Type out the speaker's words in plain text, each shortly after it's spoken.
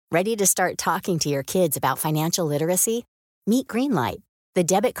Ready to start talking to your kids about financial literacy? Meet Greenlight, the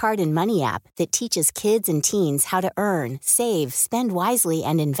debit card and money app that teaches kids and teens how to earn, save, spend wisely,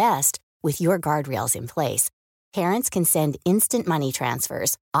 and invest with your guardrails in place. Parents can send instant money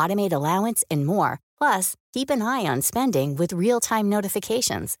transfers, automate allowance, and more. Plus, keep an eye on spending with real-time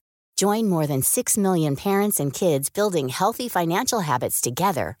notifications. Join more than 6 million parents and kids building healthy financial habits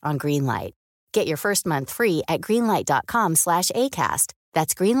together on Greenlight. Get your first month free at greenlight.com/ACAST.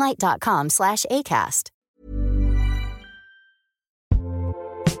 That's greenlight.com/ACAST.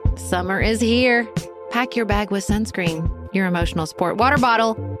 Summer is here. Pack your bag with sunscreen, your emotional support water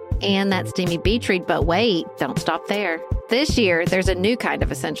bottle, and that steamy beach read. But wait, don't stop there. This year, there's a new kind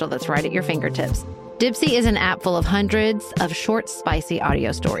of essential that's right at your fingertips. Dipsea is an app full of hundreds of short, spicy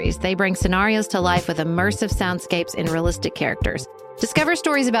audio stories. They bring scenarios to life with immersive soundscapes and realistic characters. Discover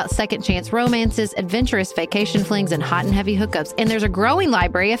stories about second chance romances, adventurous vacation flings, and hot and heavy hookups. And there's a growing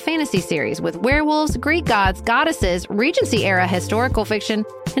library of fantasy series with werewolves, Greek gods, goddesses, Regency-era historical fiction,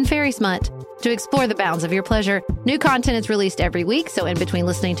 and fairy smut. To explore the bounds of your pleasure, new content is released every week, so in between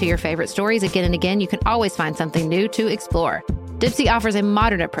listening to your favorite stories again and again, you can always find something new to explore. Dipsea offers a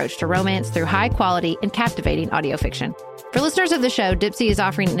modern approach to romance through high-quality and captivating audio fiction. For listeners of the show, Dipsea is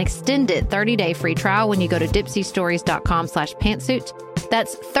offering an extended 30-day free trial when you go to dipseastories.com/pantsuit.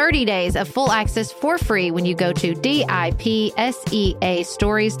 That's 30 days of full access for free when you go to DIPSEA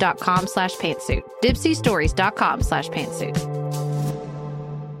stories.com/pantsuit.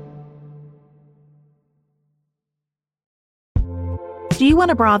 dipseastories.com/pantsuit. Do you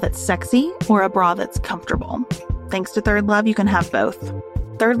want a bra that's sexy or a bra that's comfortable? Thanks to Third Love, you can have both.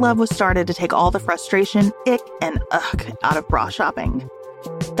 Third Love was started to take all the frustration, ick, and ugh out of bra shopping.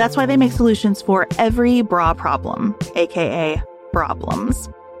 That's why they make solutions for every bra problem, aka problems.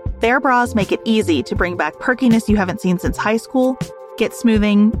 Their bras make it easy to bring back perkiness you haven't seen since high school, get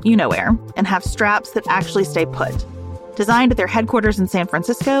smoothing you know where, and have straps that actually stay put. Designed at their headquarters in San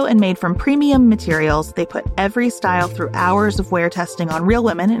Francisco and made from premium materials, they put every style through hours of wear testing on real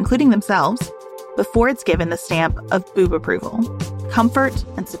women, including themselves, before it's given the stamp of boob approval. Comfort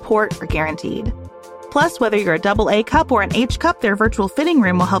and support are guaranteed. Plus, whether you're a double A cup or an H cup, their virtual fitting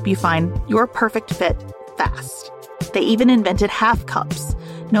room will help you find your perfect fit fast. They even invented half cups.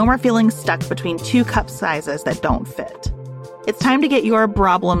 No more feeling stuck between two cup sizes that don't fit. It's time to get your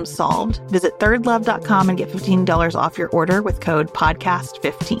problem solved. Visit thirdlove.com and get $15 off your order with code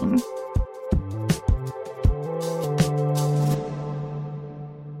PODCAST15.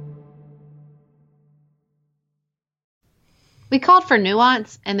 We called for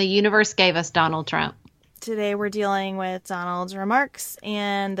nuance, and the universe gave us Donald Trump. Today we're dealing with Donald's remarks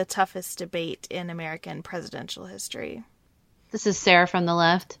and the toughest debate in American presidential history. This is Sarah from the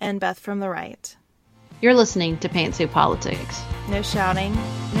left. And Beth from the right. You're listening to Pantsuit Politics. No shouting,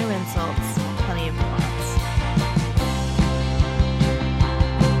 no insults, plenty of nuance.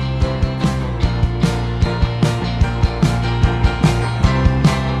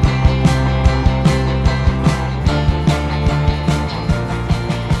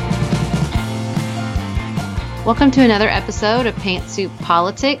 Welcome to another episode of Pantsuit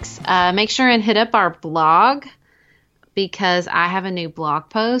Politics. Make sure and hit up our blog because I have a new blog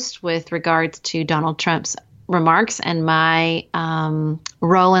post with regards to Donald Trump's remarks and my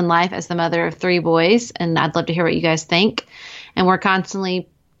role in life as the mother of three boys. And I'd love to hear what you guys think. And we're constantly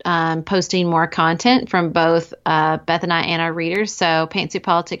posting more content from both Beth and I and our readers. So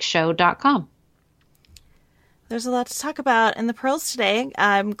pantsuitpoliticsshow.com. There's a lot to talk about in the pearls today.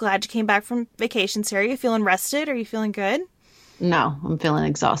 I'm glad you came back from vacation, Sarah. Are you feeling rested? Are you feeling good? No, I'm feeling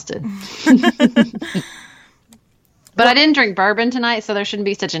exhausted. But I didn't drink bourbon tonight, so there shouldn't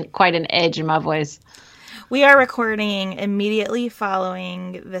be quite an edge in my voice. We are recording immediately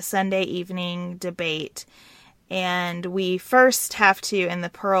following the Sunday evening debate. And we first have to, in the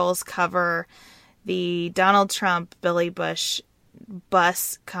pearls, cover the Donald Trump, Billy Bush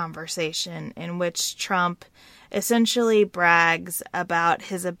bus conversation in which Trump essentially brags about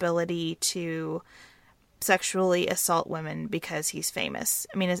his ability to sexually assault women because he's famous.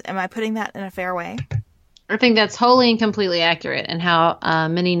 I mean, am I putting that in a fair way? I think that's wholly and completely accurate in how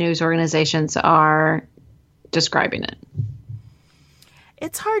many news organizations are describing it.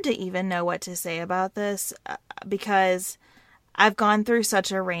 It's hard to even know what to say about this because I've gone through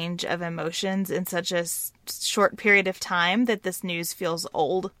such a range of emotions in such a short period of time that this news feels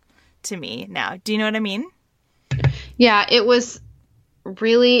old to me now. Do you know what I mean? Yeah, it was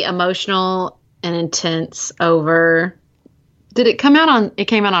really emotional and intense over... It came out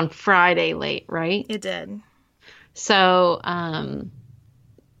on Friday late, right? It did. So,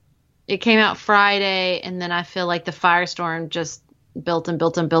 it came out Friday, and then I feel like the firestorm just built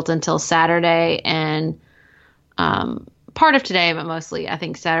until Saturday, and part of today, but mostly I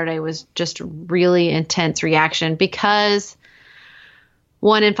think Saturday was just really intense reaction because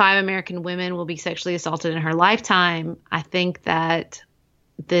 1 in 5 American women will be sexually assaulted in her lifetime. I think that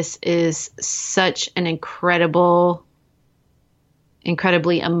this is such an incredibly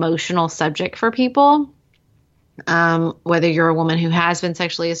emotional subject for people. Whether you're a woman who has been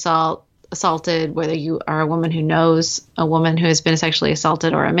sexually assaulted, whether you are a woman who knows a woman who has been sexually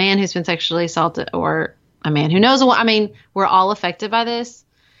assaulted, or a man who's been sexually assaulted, or a man who knows a woman. I mean, we're all affected by this,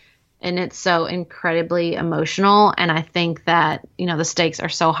 and it's so incredibly emotional. And I think that, the stakes are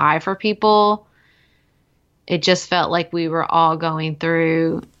so high for people. It just felt like we were all going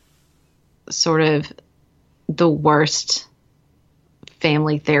through sort of the worst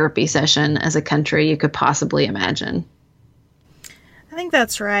family therapy session as a country you could possibly imagine. I think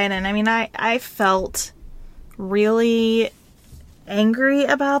that's right. And I mean, I felt really angry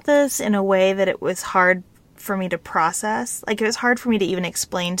about this in a way that it was hard for me to process. Like, it was hard for me to even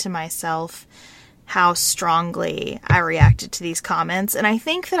explain to myself how strongly I reacted to these comments. And I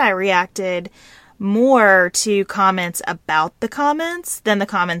think that I reacted more to comments about the comments than the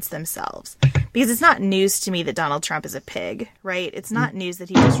comments themselves. Because it's not news to me that Donald Trump is a pig, right? It's not news that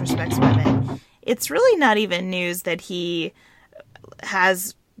he disrespects women. It's really not even news that he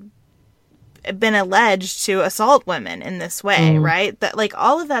has been alleged to assault women in this way, right? That, like,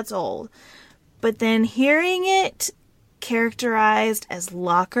 all of that's old. But then hearing it characterized as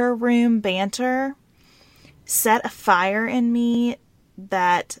locker room banter set a fire in me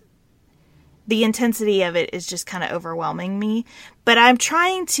that the intensity of it is just kind of overwhelming me. But I'm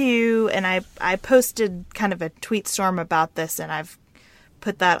trying to, and I posted kind of a tweet storm about this, and I've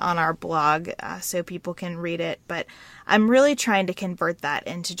put that on our blog so people can read it. But I'm really trying to convert that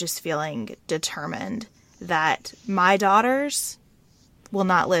into just feeling determined that my daughters will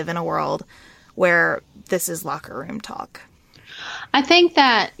not live in a world where this is locker room talk. I think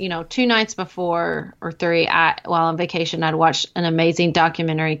that, 2 nights before, or 3, while on vacation, I'd watched an amazing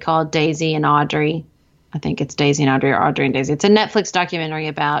documentary called Daisy and Audrey. I think it's Daisy and Audrey, or Audrey and Daisy. It's a Netflix documentary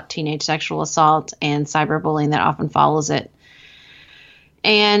about teenage sexual assault and cyberbullying that often follows it.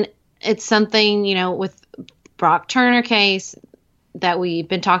 And it's something, with Brock Turner case that we've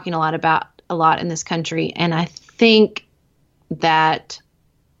been talking about a lot in this country. And I think that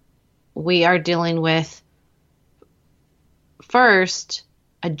we are dealing with, first,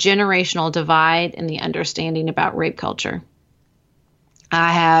 a generational divide in the understanding about rape culture.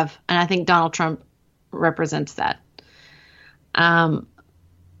 And I think Donald Trump represents that. I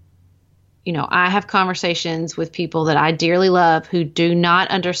have conversations with people that I dearly love who do not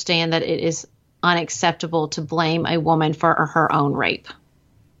understand that it is unacceptable to blame a woman for her own rape.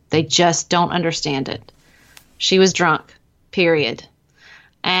 They just don't understand it. She was drunk, period.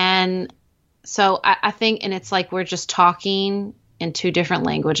 And so I think, and it's like we're just talking in 2 different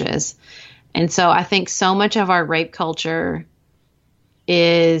languages. And so I think so much of our rape culture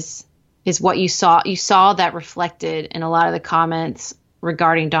is what you saw. You saw that reflected in a lot of the comments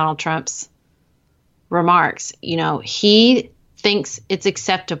regarding Donald Trump's remarks. He thinks it's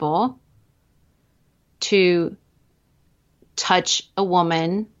acceptable to touch a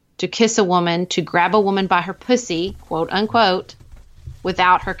woman, to kiss a woman, to grab a woman by her pussy, quote unquote,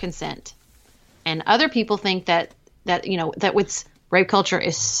 without her consent. And other people think that with rape culture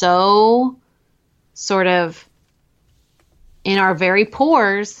is so sort of in our very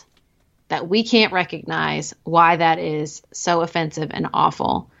pores that we can't recognize why that is so offensive and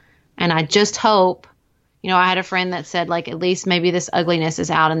awful. And I just hope, I had a friend that said, like, at least maybe this ugliness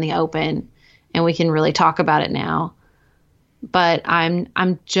is out in the open and we can really talk about it now. But I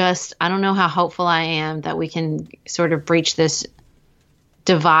don't know how hopeful I am that we can sort of breach this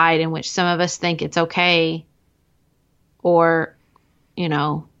divide in which some of us think it's okay or,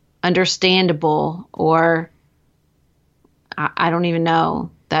 understandable, or I don't even know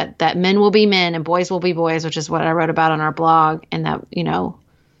that men will be men and boys will be boys, which is what I wrote about on our blog. And that,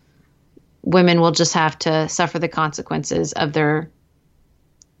 women will just have to suffer the consequences of their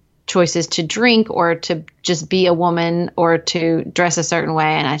choices to drink or to just be a woman or to dress a certain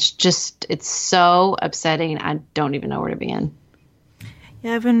way. And it's so upsetting. I don't even know where to begin.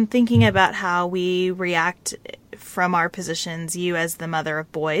 Yeah, I've been thinking about how we react from our positions, you as the mother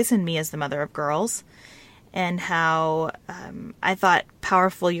of boys and me as the mother of girls, and how I thought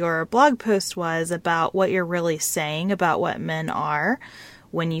powerful your blog post was about what you're really saying about what men are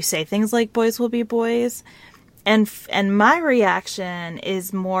when you say things like boys will be boys. And my reaction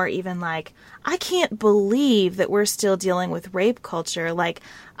is more even like, I can't believe that we're still dealing with rape culture. Like,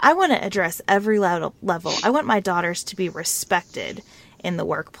 I want to address every level. I want my daughters to be respected in the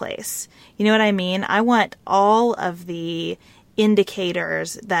workplace. You know what I mean? I want all of the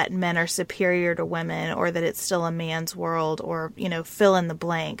indicators that men are superior to women, or that it's still a man's world, or, you know, fill in the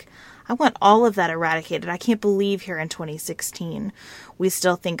blank. I want all of that eradicated. I can't believe here in 2016 we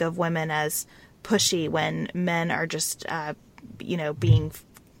still think of women as pushy when men are just, being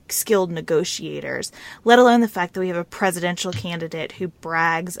skilled negotiators, let alone the fact that we have a presidential candidate who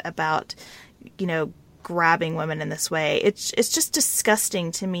brags about, grabbing women in this way. It's just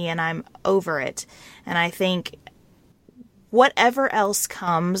disgusting to me, and I'm over it. And I think whatever else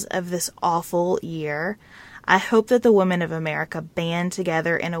comes of this awful year, I hope that the women of America band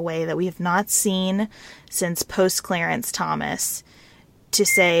together in a way that we have not seen since post-Clarence Thomas, to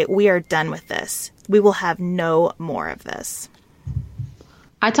say, we are done with this. We will have no more of this.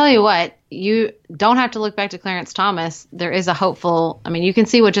 I tell you what, you don't have to look back to Clarence Thomas. There is a hopeful, you can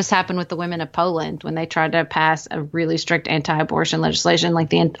see what just happened with the women of Poland when they tried to pass a really strict anti-abortion legislation.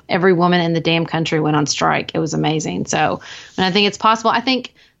 Like, every woman in the damn country went on strike. It was amazing. So, and I think it's possible. I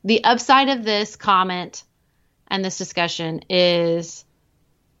think the upside of this comment and this discussion is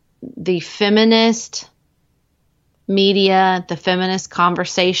the feminist media, the feminist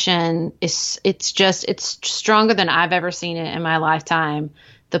conversation it's stronger than I've ever seen it in my lifetime.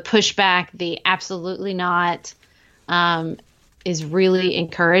 The pushback, the absolutely not, is really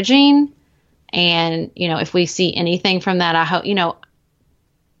encouraging. And, if we see anything from that, I hope,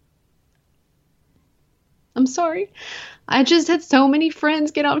 I'm sorry. I just had so many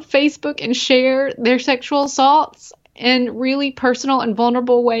friends get on Facebook and share their sexual assaults in really personal and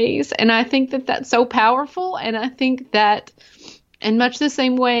vulnerable ways. And I think that that's so powerful. And I think that in much the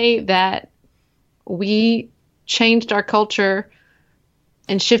same way that we changed our culture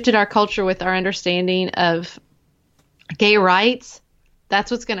and shifted our culture with our understanding of gay rights,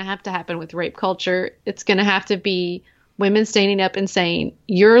 that's what's going to have to happen with rape culture. It's going to have to be women standing up and saying,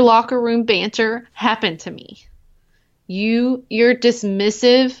 your locker room banter happened to me. Your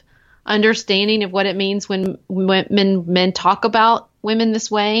dismissive understanding of what it means when men talk about women this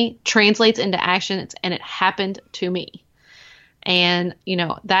way translates into action, and it happened to me. And,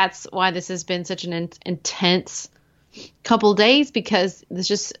 that's why this has been such an intense couple days, because there's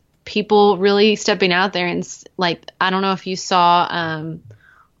just people really stepping out there. And I don't know if you saw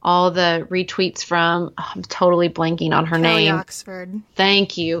all the retweets from, I'm totally blanking on her name. Kelly Oxford.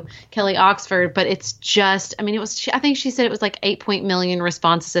 Thank you, Kelly Oxford. But it's just, I think she said it was like 8 million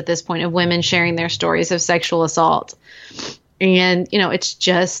responses at this point of women sharing their stories of sexual assault. And,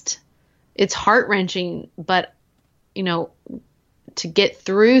 it's heart-wrenching, but, to get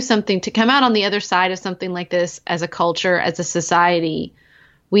through something, to come out on the other side of something like this as a culture, as a society,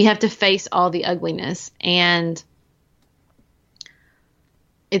 we have to face all the ugliness. And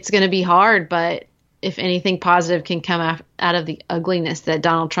it's going to be hard, but if anything positive can come out of the ugliness that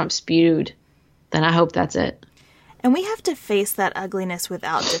Donald Trump spewed, then I hope that's it. And we have to face that ugliness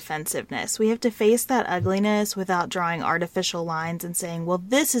without defensiveness. We have to face that ugliness without drawing artificial lines and saying, well,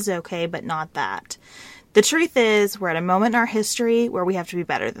 this is okay, but not that. The truth is, we're at a moment in our history where we have to be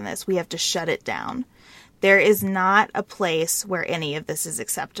better than this. We have to shut it down. There is not a place where any of this is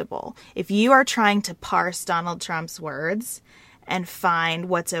acceptable. If you are trying to parse Donald Trump's words and find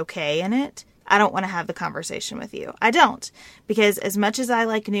what's okay in it, I don't want to have the conversation with you. I don't. Because as much as I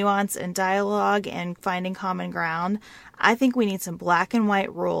like nuance and dialogue and finding common ground, I think we need some black and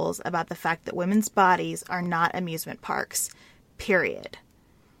white rules about the fact that women's bodies are not amusement parks. Period.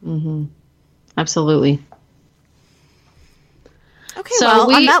 Mm-hmm. Absolutely. Okay, so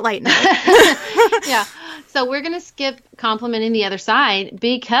on that light note. Yeah. So we're going to skip complimenting the other side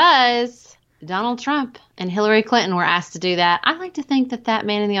because Donald Trump and Hillary Clinton were asked to do that. I like to think that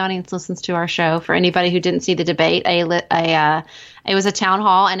man in the audience listens to our show. For anybody who didn't see the debate, it was a town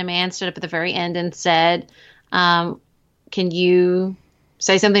hall, and a man stood up at the very end and said, can you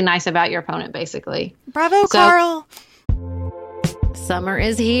say something nice about your opponent, basically? Bravo, Carl. Summer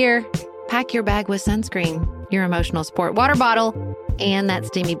is here. Pack your bag with sunscreen, your emotional sport water bottle, and that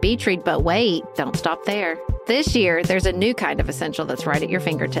steamy beach read. But wait, don't stop there. This year, there's a new kind of essential that's right at your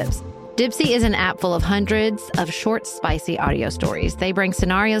fingertips. Dipsea is an app full of hundreds of short, spicy audio stories. They bring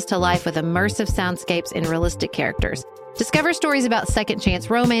scenarios to life with immersive soundscapes and realistic characters. Discover stories about second chance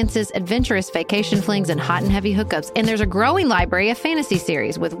romances, adventurous vacation flings, and hot and heavy hookups. And there's a growing library of fantasy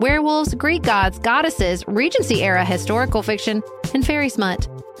series with werewolves, Greek gods, goddesses, Regency-era historical fiction, and fairy smut.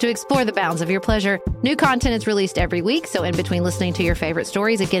 To explore the bounds of your pleasure, new content is released every week, so in between listening to your favorite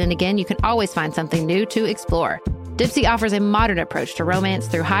stories again and again, you can always find something new to explore. Dipsea offers a modern approach to romance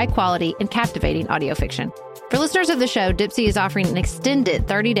through high-quality and captivating audio fiction. For listeners of the show, Dipsea is offering an extended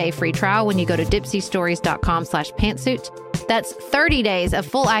 30-day free trial when you go to dipseastories.com/pantsuit. That's 30 days of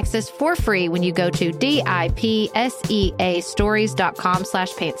full access for free when you go to DIPSEA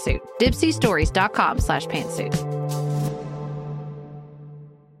stories.com/pantsuit. dipseastories.com/pantsuit.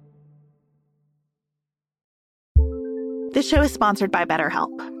 This show is sponsored by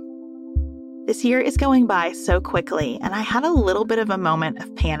BetterHelp. This year is going by so quickly, and I had a little bit of a moment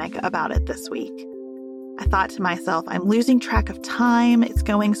of panic about it this week. I thought to myself, I'm losing track of time. It's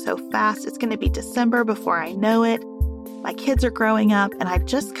going so fast. It's going to be December before I know it. My kids are growing up, and I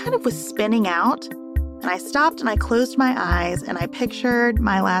just kind of was spinning out. And I stopped and I closed my eyes and I pictured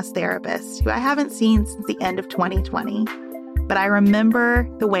my last therapist, who I haven't seen since the end of 2020. But I remember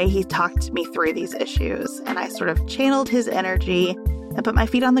the way he talked me through these issues, and I sort of channeled his energy and put my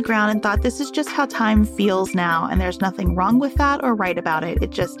feet on the ground and thought, this is just how time feels now, and there's nothing wrong with that or right about it.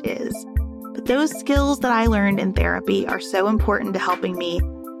 It just is. But those skills that I learned in therapy are so important to helping me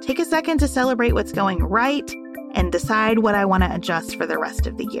take a second to celebrate what's going right and decide what I want to adjust for the rest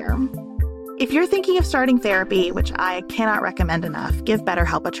of the year. If you're thinking of starting therapy, which I cannot recommend enough, give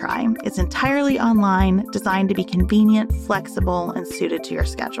BetterHelp a try. It's entirely online, designed to be convenient, flexible, and suited to your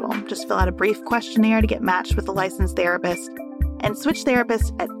schedule. Just fill out a brief questionnaire to get matched with a licensed therapist and switch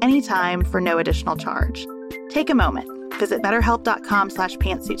therapists at any time for no additional charge. Take a moment. Visit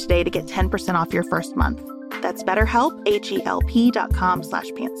BetterHelp.com/pantsuit today to get 10% off your first month. That's BetterHelp,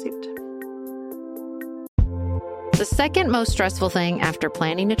 HELP.com/pantsuit. The second most stressful thing after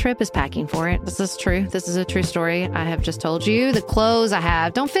planning a trip is packing for it. This is true. This is a true story. I have just told you the clothes I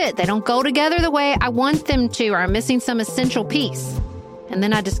have don't fit. They don't go together the way I want them to, or I'm missing some essential piece. And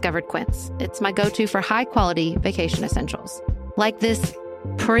then I discovered Quince. It's my go-to for high-quality vacation essentials, like this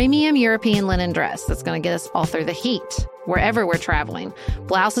premium European linen dress that's going to get us all through the heat wherever we're traveling.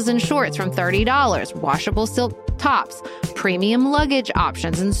 Blouses and shorts from $30, washable silk tops, premium luggage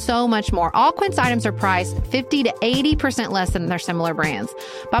options, and so much more. All Quince items are priced 50 to 80% less than their similar brands.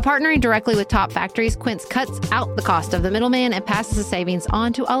 By partnering directly with top factories, Quince cuts out the cost of the middleman and passes the savings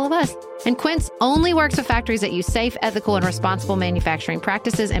on to all of us. And Quince only works with factories that use safe, ethical, and responsible manufacturing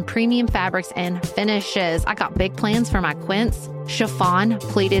practices and premium fabrics and finishes. I got big plans for my Quince chiffon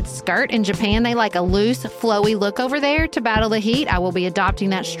pleated skirt. In Japan, they like a loose, flowy look over there to battle the heat. I will be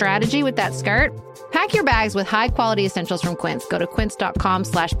adopting that strategy with that skirt. Pack your bags with high-quality essentials from Quince. Go to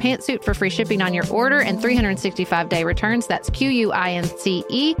quince.com/pantsuit for free shipping on your order and 365-day returns. That's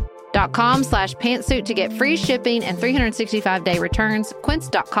QUINCE.com/pantsuit to get free shipping and 365-day returns.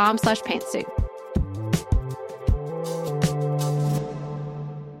 Quince.com/pantsuit.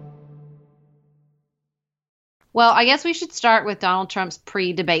 Well, I guess we should start with Donald Trump's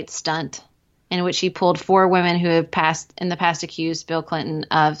pre-debate stunt, in which he pulled 4 women who have in the past accused Bill Clinton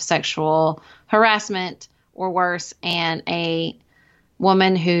of sexual harassment or worse, and a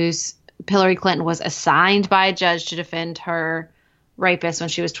woman whose Hillary Clinton was assigned by a judge to defend her rapist when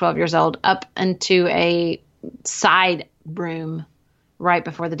she was 12 years old, up into a side room right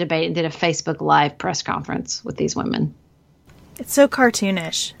before the debate and did a Facebook Live press conference with these women. It's so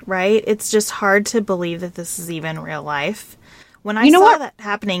cartoonish, right? It's just hard to believe that this is even real life. When I saw that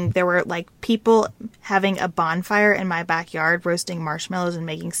happening, there were like people having a bonfire in my backyard, roasting marshmallows and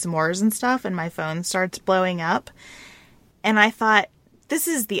making s'mores and stuff, and my phone starts blowing up. And I thought, this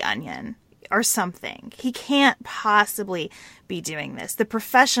is The Onion or something. He can't possibly be doing this. The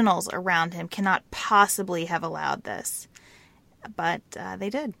professionals around him cannot possibly have allowed this. But they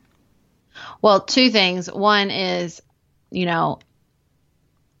did. Well, 2 things. One is,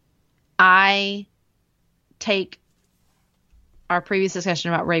 I take our previous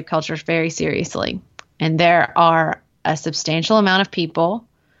discussion about rape culture very seriously. And there are a substantial amount of people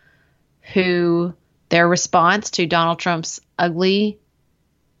who their response to Donald Trump's ugly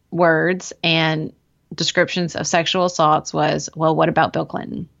words and descriptions of sexual assaults was, well, what about Bill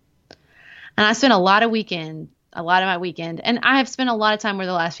Clinton? And I spent a lot of my weekend, and I have spent a lot of time over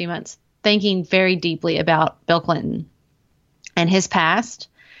the last few months thinking very deeply about Bill Clinton and his past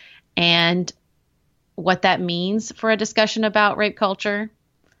and what that means for a discussion about rape culture.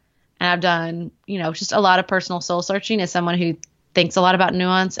 And I've done, just a lot of personal soul searching as someone who thinks a lot about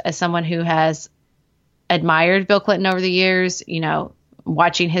nuance, as someone who has admired Bill Clinton over the years,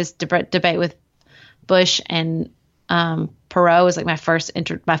 watching his debate with Bush and Perot was like my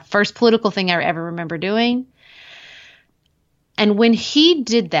first political thing I ever remember doing. And when he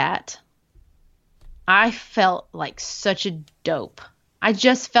did that, I felt like such a dope. I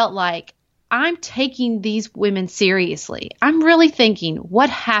just felt like I'm taking these women seriously. I'm really thinking, what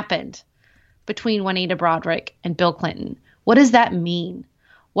happened between Juanita Broaddrick and Bill Clinton? What does that mean?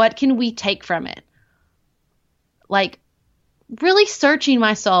 What can we take from it? Like, really searching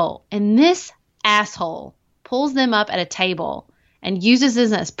my soul. And this asshole pulls them up at a table and uses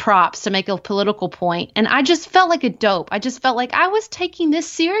them as props to make a political point. And I just felt like a dope. I just felt like I was taking this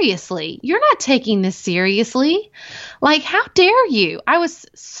seriously. You're not taking this seriously. Like, how dare you? I was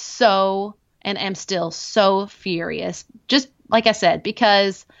so, and am still so furious. Just like I said,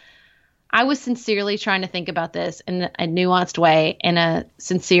 because I was sincerely trying to think about this in a nuanced way, in a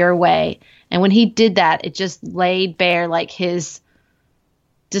sincere way. And when he did that, it just laid bare like his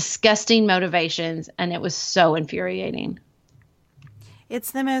disgusting motivations. And it was so infuriating.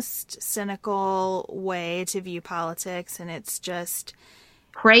 It's the most cynical way to view politics, and it's just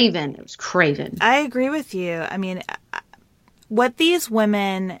craven. It was craven. I agree with you. I mean, what these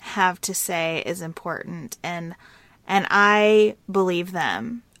women have to say is important, and I believe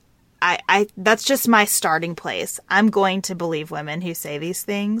them. I that's just my starting place. I'm going to believe women who say these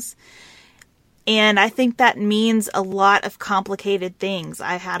things. And I think that means a lot of complicated things.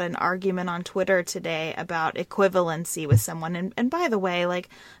 I had an argument on Twitter today about equivalency with someone. And by the way, like,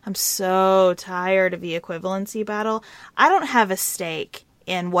 I'm so tired of the equivalency battle. I don't have a stake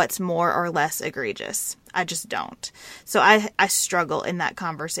in what's more or less egregious. I just don't. So I struggle in that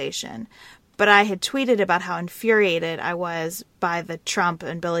conversation. But I had tweeted about how infuriated I was by the Trump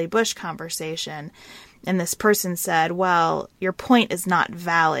and Billy Bush conversation. And this person said, well, your point is not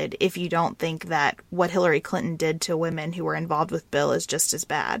valid if you don't think that what Hillary Clinton did to women who were involved with Bill is just as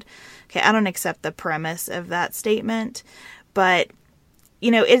bad. Okay, I don't accept the premise of that statement. But, you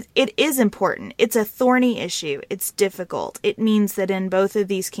know, it is important. It's a thorny issue. It's difficult. It means that in both of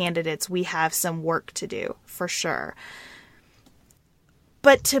these candidates, we have some work to do, for sure.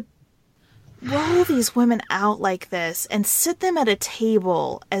 But to roll these women out like this and sit them at a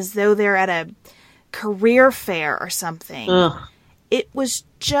table as though they're at a career fair or something. Ugh. It was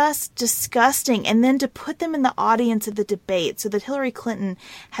just disgusting. And then to put them in the audience of the debate so that Hillary Clinton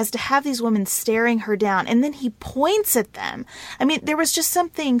has to have these women staring her down, and then he points at them. I mean, there was just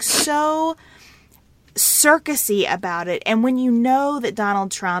something so circusy about it. And when you know that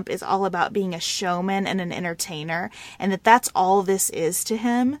Donald Trump is all about being a showman and an entertainer, and that that's all this is to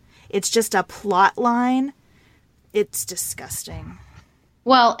him, it's just a plot line, it's disgusting.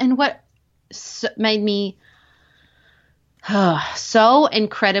 Well, and what made me so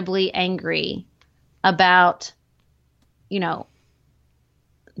incredibly angry about, you know,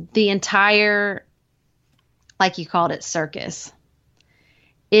 the entire, like you called it, circus,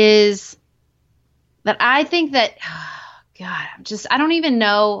 is that I think that, God, I don't even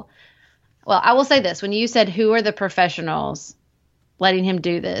know. Well, I will say this. When you said, who are the professionals letting him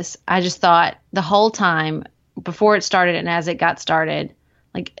do this? I just thought the whole time before it started and as it got started,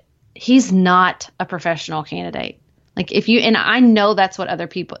 like, he's not a professional candidate. Like, and I know that's what other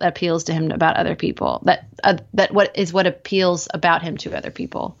people, that appeals to him about other people, that what appeals about him to other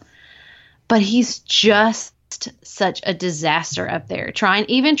people. But he's just such a disaster up there, trying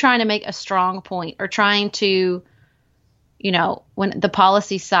to make a strong point, or trying to, you know, when the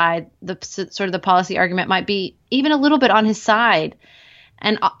policy side, the policy argument might be even a little bit on his side.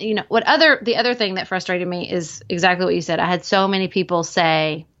 And, you know, the other thing that frustrated me is exactly what you said. I had so many people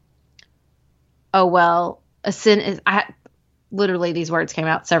say, oh, well, a sin is, literally these words came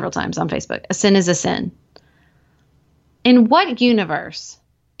out several times on Facebook. A sin is a sin. In what universe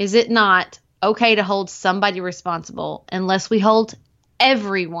is it not okay to hold somebody responsible unless we hold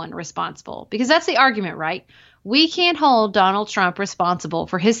everyone responsible? Because that's the argument, right? We can't hold Donald Trump responsible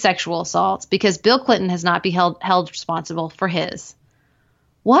for his sexual assaults because Bill Clinton has not been held responsible for his.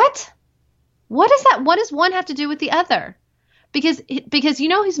 What? What is that? What does one have to do with the other? Because you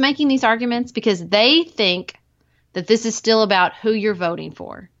know who's making these arguments? Because they think that this is still about who you're voting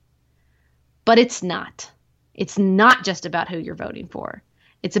for. But it's not. It's not just about who you're voting for.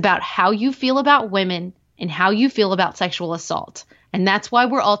 It's about how you feel about women and how you feel about sexual assault. And that's why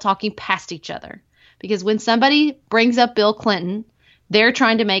we're all talking past each other. Because when somebody brings up Bill Clinton, they're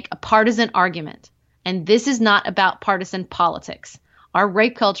trying to make a partisan argument. And this is not about partisan politics. Our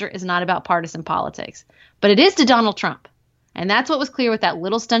rape culture is not about partisan politics. But it is to Donald Trump. And that's what was clear with that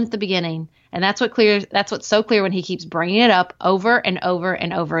little stunt at the beginning. And that's what's so clear when he keeps bringing it up over and over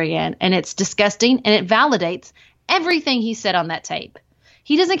and over again. And it's disgusting, and it validates everything he said on that tape.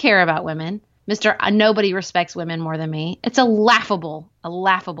 He doesn't care about women. Mr. Nobody respects women more than me. It's a laughable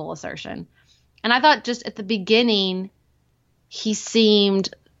assertion. And I thought just at the beginning, he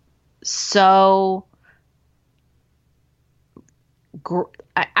seemed so,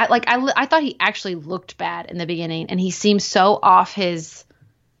 I thought he actually looked bad in the beginning, and he seemed so off his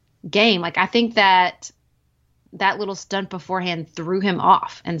game. Like, I think that little stunt beforehand threw him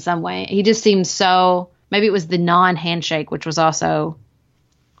off in some way. He just seemed so, maybe it was the non-handshake, which was also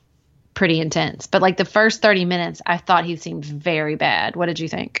pretty intense. But like the first 30 minutes, I thought he seemed very bad. What did you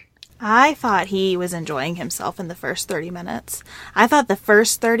think? I thought he was enjoying himself in the first 30 minutes. I thought the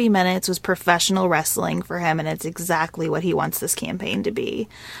first 30 minutes was professional wrestling for him, and it's exactly what he wants this campaign to be.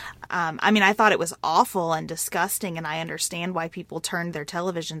 I thought it was awful and disgusting, and I understand why people turned their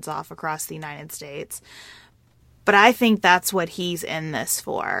televisions off across the United States. But I think that's what he's in this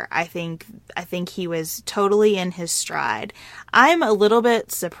for. I think he was totally in his stride. I'm a little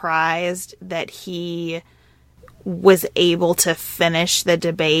bit surprised that he was able to finish the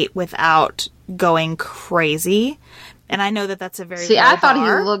debate without going crazy. And I know that that's a very low I thought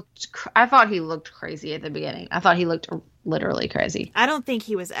bar. he looked crazy at the beginning. I thought he looked literally crazy. I don't think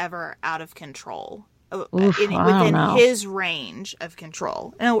he was ever out of control. Within his range of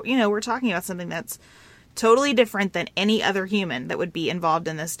control. And, we're talking about something that's totally different than any other human that would be involved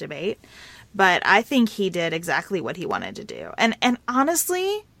in this debate. But I think he did exactly what he wanted to do. And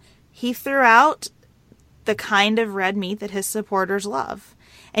honestly, he threw out the kind of red meat that his supporters love.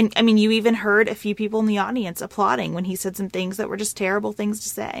 And you even heard a few people in the audience applauding when he said some things that were just terrible things to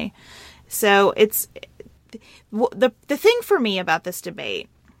say. So it's the thing for me about this debate.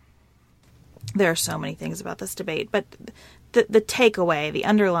 There are so many things about this debate, but the takeaway, the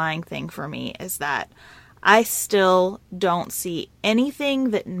underlying thing for me is that I still don't see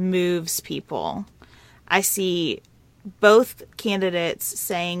anything that moves people. I see both candidates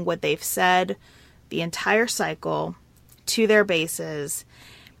saying what they've said the entire cycle to their bases,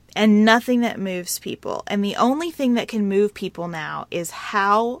 and nothing that moves people. And the only thing that can move people now is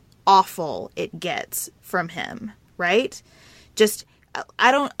how awful it gets from him, right? Just,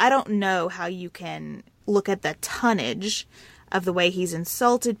 I don't know how you can look at the tonnage of the way he's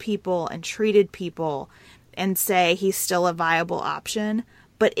insulted people and treated people and say he's still a viable option.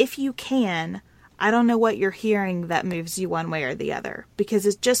 But if you can, I don't know what you're hearing that moves you one way or the other, because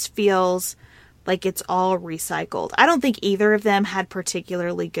it just feels like it's all recycled. I don't think either of them had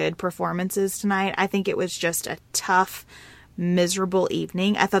particularly good performances tonight. I think it was just a tough, miserable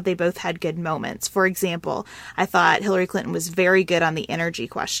evening. I thought they both had good moments. For example, I thought Hillary Clinton was very good on the energy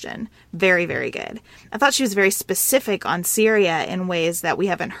question. Very, very good. I thought she was very specific on Syria in ways that we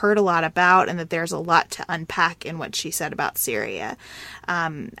haven't heard a lot about, and that there's a lot to unpack in what she said about Syria.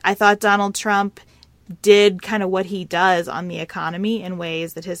 I thought Donald Trump did kind of what he does on the economy in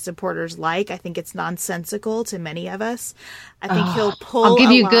ways that his supporters like. I think it's nonsensical to many of us. I think he'll pull. I'll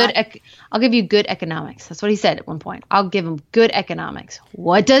give you good economics. That's what he said at one point. I'll give him good economics.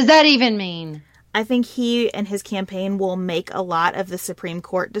 What does that even mean? I think he and his campaign will make a lot of the Supreme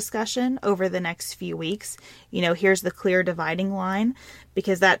Court discussion over the next few weeks. Here's the clear dividing line,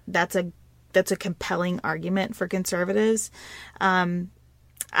 because that's a compelling argument for conservatives.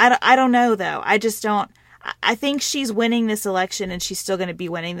 I don't know, though. I just don't. I think she's winning this election, and she's still going to be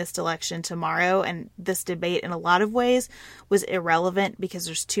winning this election tomorrow. And this debate, in a lot of ways, was irrelevant because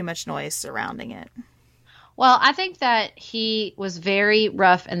there's too much noise surrounding it. Well, I think that he was very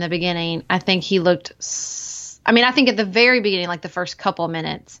rough in the beginning. I think he looked. I think at the very beginning, like the first couple of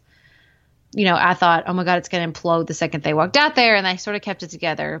minutes, I thought, oh my God, it's going to implode the second they walked out there, and they sort of kept it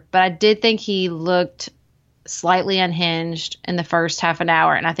together. But I did think he looked slightly unhinged in the first half an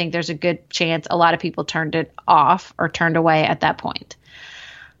hour, and I think there's a good chance a lot of people turned it off or turned away at that point.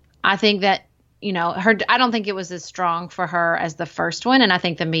 I think that I don't think it was as strong for her as the first one, and I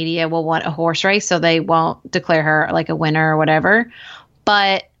think the media will want a horse race, so they won't declare her like a winner or whatever.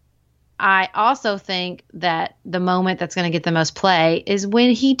 But I also think that the moment that's going to get the most play is when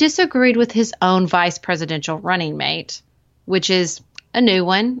he disagreed with his own vice presidential running mate, which is a new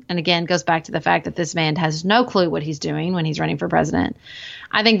one. And again, goes back to the fact that this man has no clue what he's doing when he's running for president.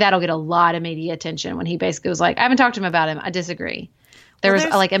 I think that'll get a lot of media attention when he basically was like, I haven't talked to him about him. I disagree. Go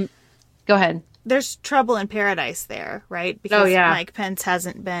ahead. There's trouble in paradise there, right? Because Mike Pence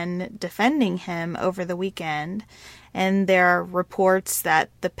hasn't been defending him over the weekend. And there are reports that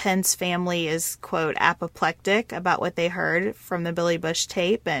the Pence family is, quote, apoplectic about what they heard from the Billy Bush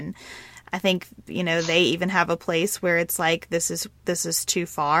tape. And I think, they even have a place where it's like, this is too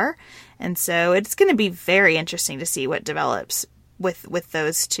far. And so it's going to be very interesting to see what develops with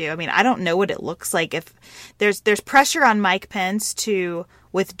those two. I don't know what it looks like. If there's pressure on Mike Pence to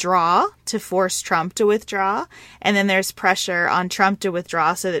withdraw to force Trump to withdraw. And then there's pressure on Trump to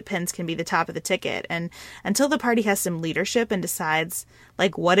withdraw so that Pence can be the top of the ticket. And until the party has some leadership and decides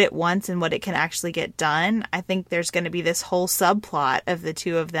like what it wants and what it can actually get done, I think there's going to be this whole subplot of the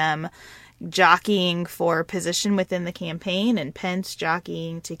two of them jockeying for position within the campaign and Pence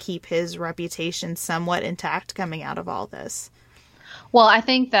jockeying to keep his reputation somewhat intact coming out of all this. Well, I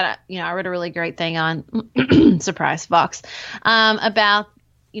think that, I read a really great thing on surprise Vox about,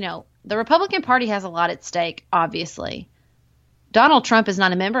 the Republican Party has a lot at stake, obviously. Donald Trump is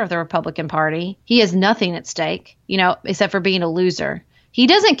not a member of the Republican Party. He has nothing at stake, except for being a loser. He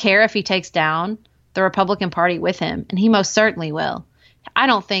doesn't care if he takes down the Republican Party with him, and he most certainly will. I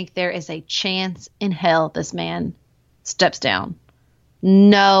don't think there is a chance in hell this man steps down.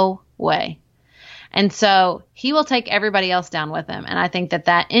 No way. And so he will take everybody else down with him. And I think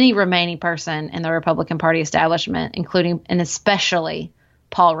that any remaining person in the Republican Party establishment, including and especially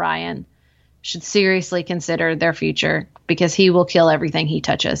Paul Ryan, should seriously consider their future because he will kill everything he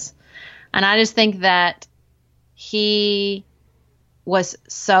touches. And I just think that he was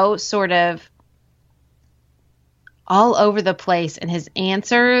so sort of all over the place in his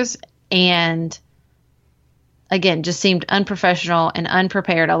answers and, again, just seemed unprofessional and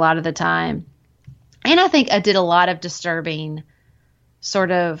unprepared a lot of the time. And I think I did a lot of disturbing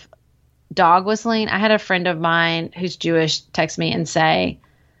sort of dog whistling. I had a friend of mine who's Jewish text me and say,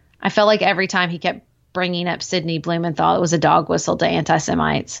 I felt like every time he kept bringing up Sidney Blumenthal, it was a dog whistle to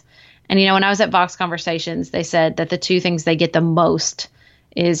anti-Semites. And, when I was at Vox Conversations, they said that the two things they get the most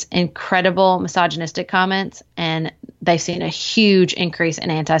is incredible misogynistic comments, and they've seen a huge increase in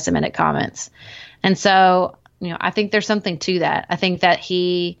anti-Semitic comments. And so, I think there's something to that. I think that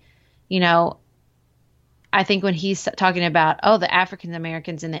he, I think when he's talking about, the African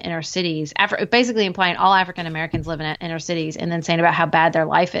Americans in the inner cities, basically implying all African Americans live in inner cities and then saying about how bad their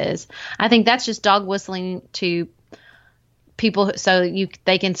life is, I think that's just dog whistling to people so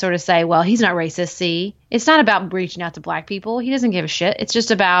they can sort of say, well, he's not racist. See, it's not about reaching out to black people. He doesn't give a shit. It's just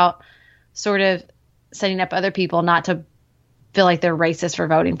about sort of setting up other people not to feel like they're racist for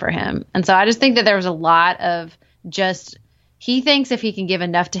voting for him. And so I just think that there was a lot of he thinks if he can give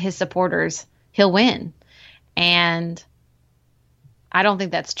enough to his supporters, he'll win. And I don't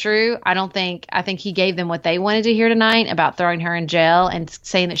think that's true. I think he gave them what they wanted to hear tonight about throwing her in jail and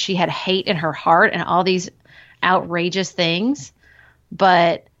saying that she had hate in her heart and all these outrageous things.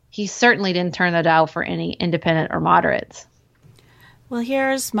 But he certainly didn't turn the dial for any independent or moderates. Well,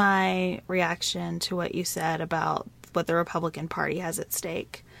 here's my reaction to what you said about what the Republican Party has at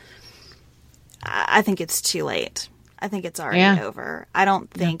stake. I think it's too late. I think it's already over. I don't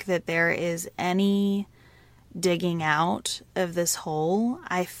think that there is any digging out of this hole.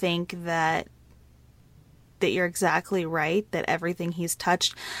 I think that you're exactly right, that everything he's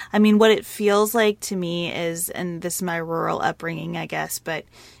touched. I mean, what it feels like to me is, and this is my rural upbringing, I guess, but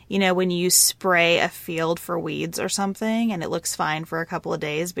when you spray a field for weeds or something and it looks fine for a couple of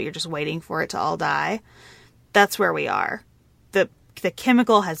days, but you're just waiting for it to all die, that's where we are. The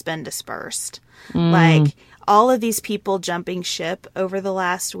chemical has been dispersed. Like, all of these people jumping ship over the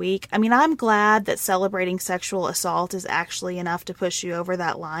last week. I mean, I'm glad that celebrating sexual assault is actually enough to push you over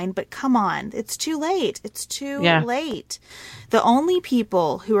that line, but come on, it's too late. It's too late. The only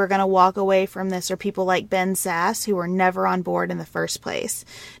people who are going to walk away from this are people like Ben Sasse, who were never on board in the first place.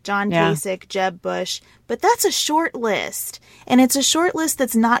 John Kasich, Jeb Bush. But that's a short list. And it's a short list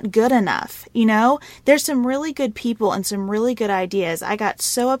that's not good enough. There's some really good people and some really good ideas. I got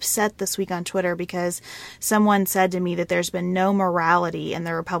so upset this week on Twitter because someone said to me that there's been no morality in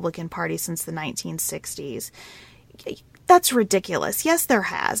the Republican Party since the 1960s. That's ridiculous. Yes, there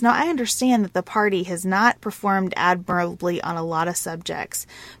has. Now, I understand that the party has not performed admirably on a lot of subjects,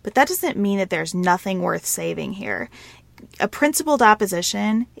 but that doesn't mean that there's nothing worth saving here. A principled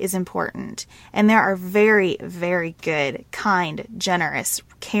opposition is important, and there are very, very good, kind, generous,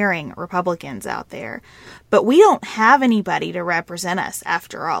 caring Republicans out there. But we don't have anybody to represent us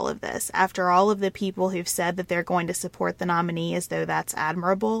after all of this, after all of the people who've said that they're going to support the nominee as though that's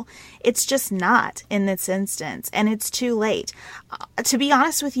admirable. It's just not in this instance, and it's too late. To be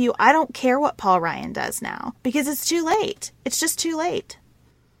honest with you, I don't care what Paul Ryan does now, because it's too late. It's just too late.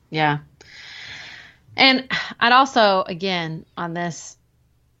 Yeah. And I'd also, again, on this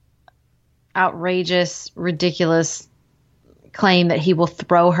outrageous, ridiculous claim that he will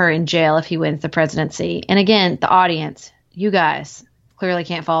throw her in jail if he wins the presidency. And again, the audience, you guys clearly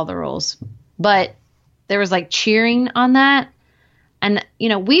can't follow the rules. But there was cheering on that. And,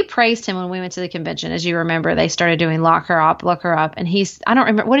 we praised him when we went to the convention. As you remember, they started doing lock her up. And I don't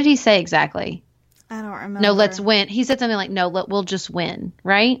remember. What did he say exactly? I don't remember. No, let's win. He said something like, no, we'll just win,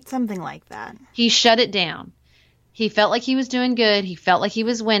 right? Something like that. He shut it down. He felt like he was doing good. He felt like he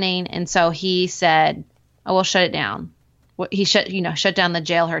was winning. And so he said, oh, we'll shut it down. He shut down the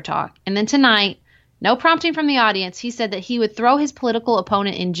jail her talk. And then tonight, no prompting from the audience, he said that he would throw his political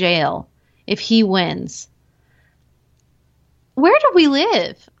opponent in jail if he wins. Where do we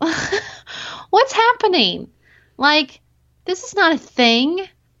live? What's happening? Like, this is not a thing.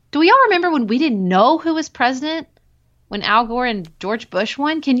 Do we all remember when we didn't know who was president? When Al Gore and George Bush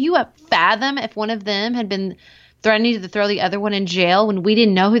won? Can you fathom if one of them had been threatening to throw the other one in jail when we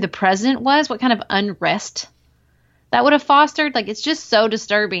didn't know who the president was? What kind of unrest that would have fostered? Like, it's just so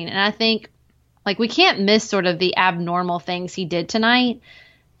disturbing. And I think, like, we can't miss sort of the abnormal things he did tonight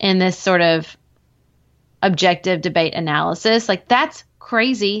in this sort of objective debate analysis. Like, that's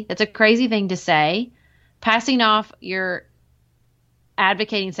crazy. That's a crazy thing to say. Passing off your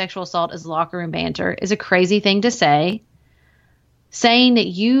advocating sexual assault as locker room banter is a crazy thing to say. Saying that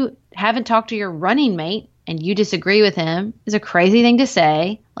you haven't talked to your running mate and you disagree with him is a crazy thing to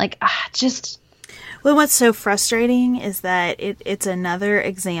say. Like, just... Well, what's so frustrating is that it's another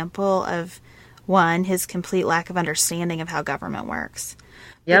example of, one, his complete lack of understanding of how government works.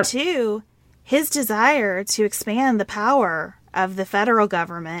 Yep. But two, his desire to expand the power of the federal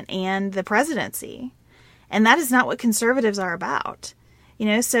government and the presidency. And that is not what conservatives are about. You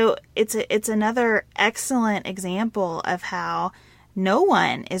know, so it's another excellent example of how no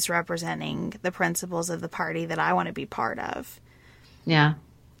one is representing the principles of the party that I want to be part of. Yeah.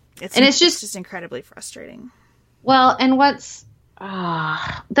 It's just incredibly frustrating. Well, and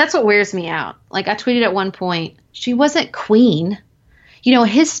that's what wears me out. Like, I tweeted at one point, she wasn't queen. You know,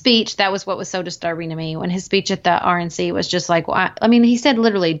 his speech, that was what was so disturbing to me, when his speech at the RNC was just like, well, I mean, he said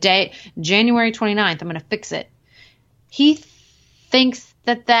literally, January 29th, I'm going to fix it. He thinks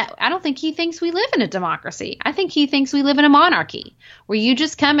that I don't think he thinks we live in a democracy. I think he thinks we live in a monarchy where you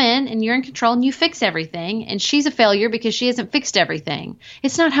just come in and you're in control and you fix everything. And she's a failure because she hasn't fixed everything.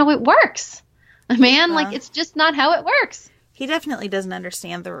 It's not how it works, man. Like, it's just not how it works. He definitely doesn't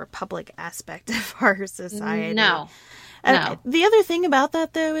understand the republic aspect of our society. No. The other thing about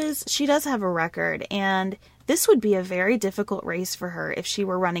that, though, is she does have a record, and this would be a very difficult race for her if she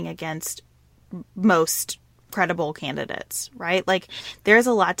were running against most credible candidates, right? Like, there's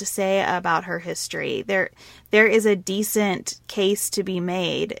a lot to say about her history. There is a decent case to be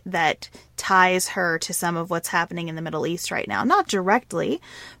made that ties her to some of what's happening in the Middle East right now. Not directly,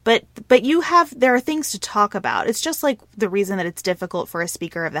 but there are things to talk about. It's just like the reason that it's difficult for a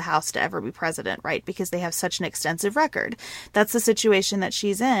Speaker of the House to ever be president, right? Because they have such an extensive record. That's the situation that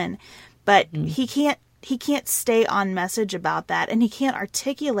she's in. But he can't stay on message about that, and he can't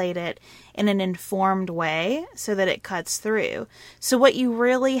articulate it in an informed way so that it cuts through. So what you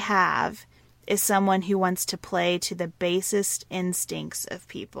really have is someone who wants to play to the basest instincts of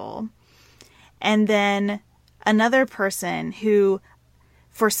people. And then another person who,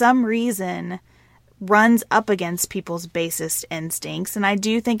 for some reason, runs up against people's basest instincts. And I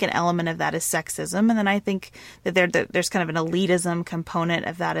do think an element of that is sexism. And then I think that there's kind of an elitism component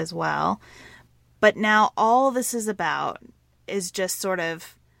of that as well. But now all this is about is just sort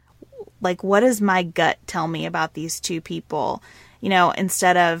of like, what does my gut tell me about these two people? You know,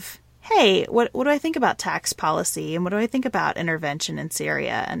 instead of, hey, what do I think about tax policy? And what do I think about intervention in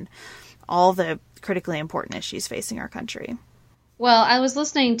Syria and all the critically important issues facing our country? Well, I was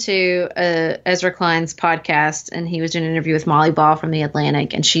listening to Ezra Klein's podcast, and he was doing an interview with Molly Ball from The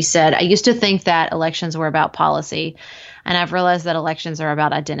Atlantic. And she said, I used to think that elections were about policy, and I've realized that elections are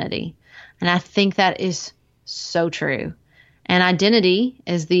about identity. And I think that is so true. And identity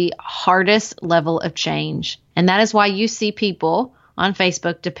is the hardest level of change. And that is why you see people on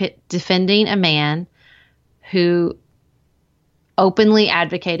Facebook defending a man who openly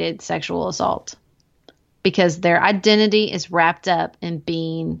advocated sexual assault, because their identity is wrapped up in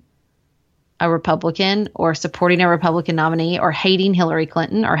being a Republican or supporting a Republican nominee or hating Hillary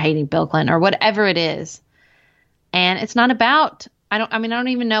Clinton or hating Bill Clinton or whatever it is. And it's not about, I don't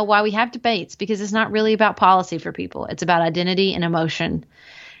even know why we have debates, because it's not really about policy for people. It's about identity and emotion.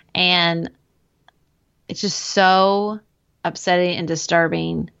 And it's just so upsetting and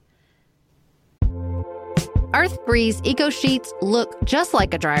disturbing. Earth Breeze Eco Sheets look just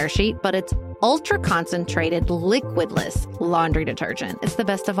like a dryer sheet, but it's ultra concentrated, liquidless laundry detergent. It's the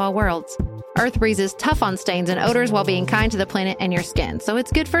best of all worlds. Earth Breeze is tough on stains and odors while being kind to the planet and your skin, so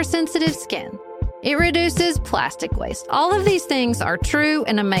it's good for sensitive skin. It reduces plastic waste. All of these things are true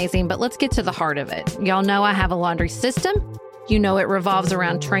and amazing, but let's get to the heart of it. Y'all know I have a laundry system. You know it revolves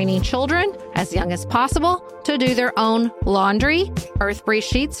around training children, as young as possible, to do their own laundry. Earth Breeze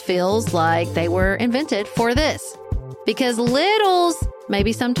Sheets feels like they were invented for this. Because littles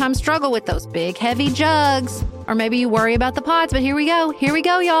maybe sometimes struggle with those big, heavy jugs. Or maybe you worry about the pods, but here we go. Here we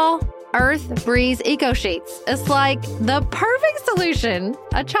go, y'all. Earth Breeze Eco Sheets. It's like the perfect solution.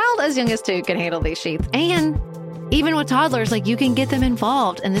 A child as young as 2 can handle these sheets. And even with toddlers, like, you can get them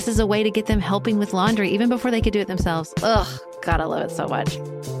involved. And this is a way to get them helping with laundry even before they could do it themselves. Ugh, God, I love it so much.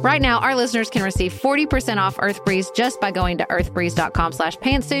 Right now, our listeners can receive 40% off Earth Breeze just by going to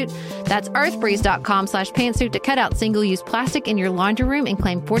earthbreeze.com/pantsuit. That's earthbreeze.com/pantsuit to cut out single-use plastic in your laundry room and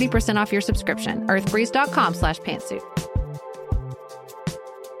claim 40% off your subscription. earthbreeze.com/pantsuit.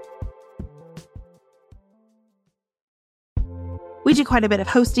 We do quite a bit of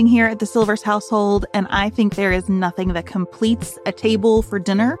hosting here at the Silvers household, and I think there is nothing that completes a table for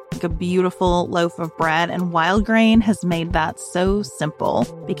dinner like a beautiful loaf of bread, and Wild Grain has made that so simple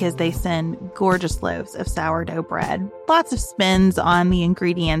because they send gorgeous loaves of sourdough bread. Lots of spins on the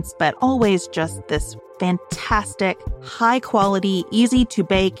ingredients, but always just this fantastic, high quality, easy to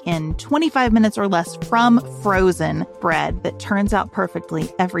bake in 25 minutes or less from frozen bread that turns out perfectly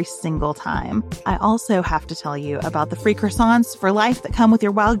every single time. I also have to tell you about the free croissants for life that come with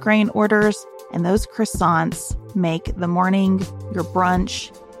your Wild Grain orders. And those croissants make the morning, your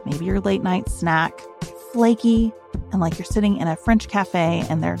brunch, maybe your late night snack, flaky and like you're sitting in a French cafe,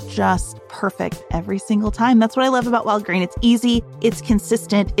 and they're just perfect every single time. That's what I love about Wild Grain. It's easy, it's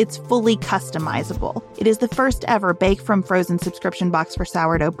consistent, it's fully customizable. It is the first ever bake from frozen subscription box for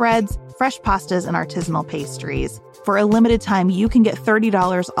sourdough breads, fresh pastas, and artisanal pastries. For a limited time, you can get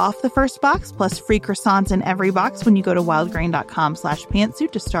 $30 off the first box plus free croissants in every box when you go to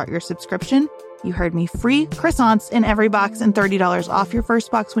wildgrain.com/pantsuit to start your subscription. You heard me. Free croissants in every box and $30 off your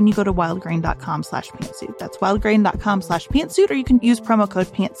first box when you go to wildgrain.com/pantsuit. That's wildgrain.com/pantsuit, or you can use promo code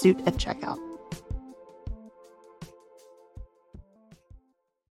pantsuit at checkout.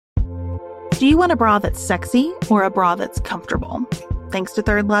 Do you want a bra that's sexy or a bra that's comfortable? Thanks to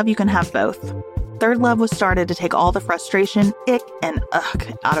Third Love, you can have both. Third Love was started to take all the frustration, ick, and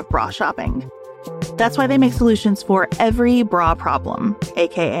ugh out of bra shopping. That's why they make solutions for every bra problem,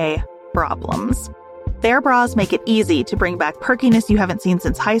 aka problems. Their bras make it easy to bring back perkiness you haven't seen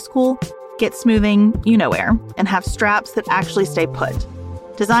since high school, get smoothing you know where, and have straps that actually stay put.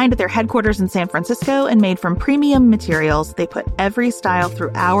 Designed at their headquarters in San Francisco and made from premium materials, they put every style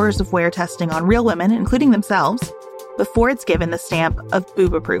through hours of wear testing on real women, including themselves, before it's given the stamp of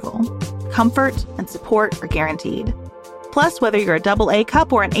boob approval. Comfort and support are guaranteed. Plus, whether you're a AA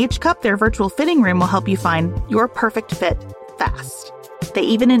cup or an H cup, their virtual fitting room will help you find your perfect fit fast. They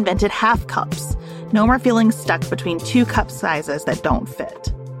even invented half cups. No more feeling stuck between two cup sizes that don't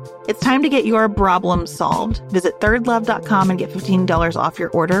fit. It's time to get your problem solved. Visit thirdlove.com and get $15 off your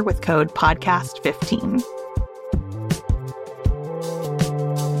order with code podcast15.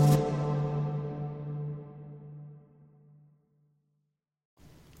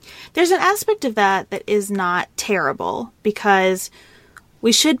 There's an aspect of that is not terrible, because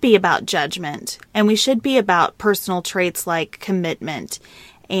we should be about judgment, and we should be about personal traits like commitment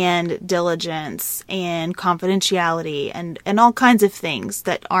and diligence and confidentiality and all kinds of things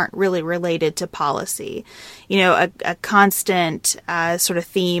that aren't really related to policy. You know, a constant sort of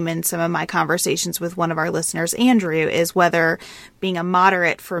theme in some of my conversations with one of our listeners, Andrew, is whether being a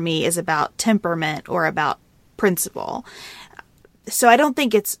moderate for me is about temperament or about principle. So I don't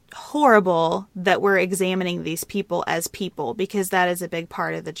think it's horrible that we're examining these people as people, because that is a big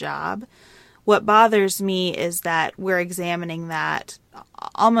part of the job. What bothers me is that we're examining that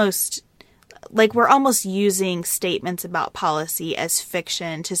almost like we're almost using statements about policy as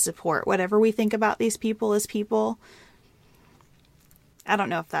fiction to support whatever we think about these people as people. I don't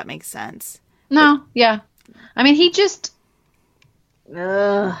know if that makes sense. No, yeah. I mean, he just,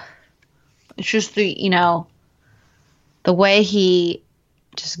 it's just the way he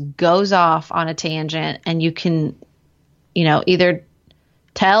just goes off on a tangent, and you can, either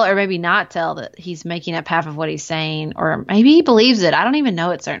tell or maybe not tell that he's making up half of what he's saying, or maybe he believes it. I don't even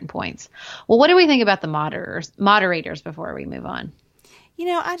know at certain points. Well, what do we think about the moderators before we move on?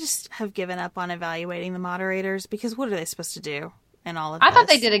 I just have given up on evaluating the moderators, because what are they supposed to do in all of this? I thought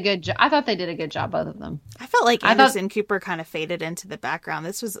they did a good job. I thought they did a good job, both of them. I felt like Anderson Cooper kind of faded into the background.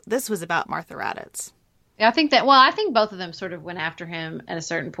 This was about Martha Raddatz. Yeah, I think both of them sort of went after him at a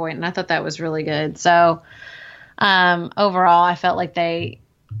certain point, and I thought that was really good. So overall, I felt like they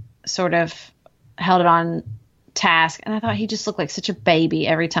sort of held it on task, and I thought he just looked like such a baby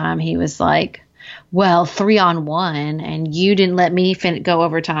every time he was like, well, 3-on-1, and you didn't let me go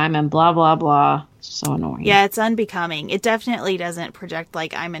overtime, and blah, blah, blah. So annoying. Yeah, it's unbecoming. It definitely doesn't project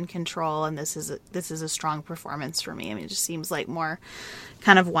like I'm in control and this is a strong performance for me. I mean, it just seems like more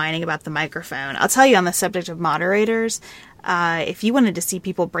kind of whining about the microphone. I'll tell you, on the subject of moderators, if you wanted to see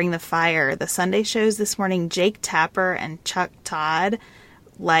people bring the fire, the Sunday shows this morning, Jake Tapper and Chuck Todd,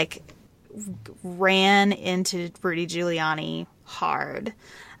 like, ran into Rudy Giuliani hard.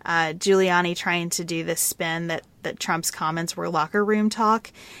 Giuliani trying to do this spin that Trump's comments were locker room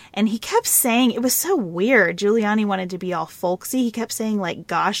talk. And he kept saying, it was so weird. Giuliani wanted to be all folksy. He kept saying, like,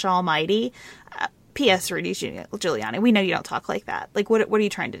 gosh almighty. P.S. Rudy Giuliani, we know you don't talk like that. Like, what are you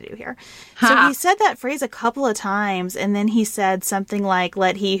trying to do here? So he said that phrase a couple of times, and then he said something like,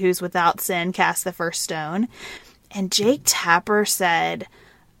 let he who's without sin cast the first stone. And Jake Tapper said,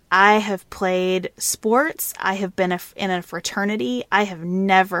 I have played sports. I have been in a fraternity. I have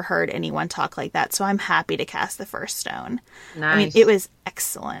never heard anyone talk like that. So I'm happy to cast the first stone. Nice. I mean, it was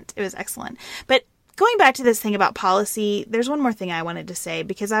excellent. It was excellent. But going back to this thing about policy, there's one more thing I wanted to say,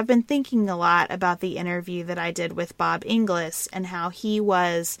 because I've been thinking a lot about the interview that I did with Bob Inglis and how he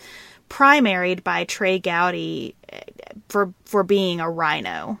was primaried by Trey Gowdy for being a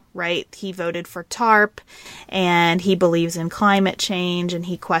rhino, right? He voted for TARP, and he believes in climate change, and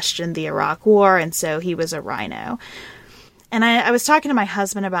he questioned the Iraq War, and so he was a rhino. And I was talking to my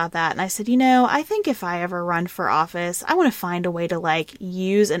husband about that, and I said, I think if I ever run for office, I want to find a way to, like,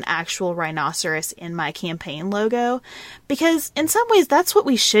 use an actual rhinoceros in my campaign logo, because in some ways that's what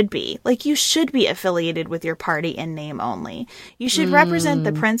we should be. Like, you should be affiliated with your party in name only. You should represent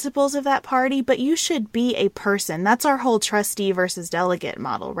the principles of that party, but you should be a person. That's our whole trustee versus delegate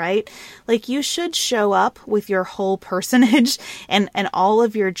model, right? Like, you should show up with your whole personage and all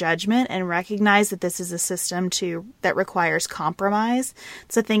of your judgment and recognize that this is a system that requires compromise.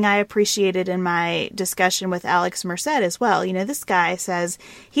 It's a thing I appreciated in my discussion with Alex Merced as well. This guy says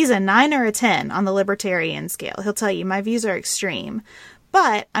he's a 9 or a 10 on the libertarian scale. He'll tell you my views are extreme,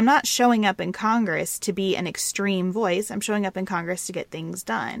 but I'm not showing up in Congress to be an extreme voice. I'm showing up in Congress to get things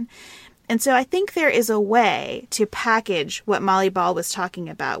done. And so I think there is a way to package what Molly Ball was talking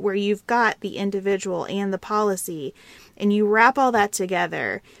about, where you've got the individual and the policy, and you wrap all that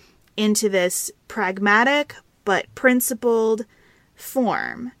together into this pragmatic but principled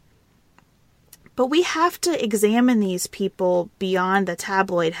form. But we have to examine these people beyond the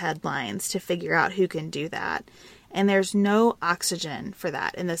tabloid headlines to figure out who can do that. And there's no oxygen for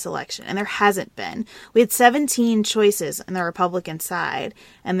that in this election. And there hasn't been. We had 17 choices on the Republican side.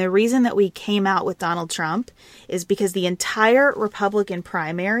 And the reason that we came out with Donald Trump is because the entire Republican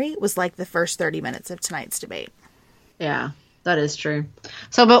primary was like the first 30 minutes of tonight's debate. Yeah. That is true.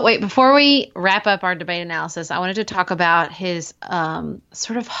 So, but wait, before we wrap up our debate analysis, I wanted to talk about his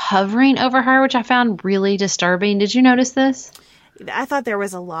sort of hovering over her, which I found really disturbing. Did you notice this? I thought there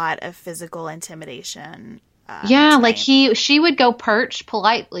was a lot of physical intimidation. Yeah, tonight. Like she would go perch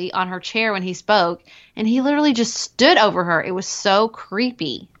politely on her chair when he spoke, and he literally just stood over her. It was so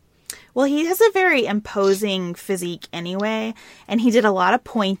creepy. Well, he has a very imposing physique anyway, and he did a lot of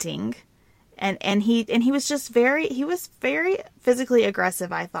pointing. And he was just very physically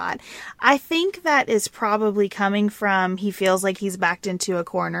aggressive, I thought. I think that is probably coming from he feels like he's backed into a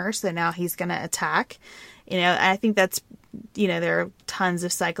corner, so now he's going to attack. I think that's, there are tons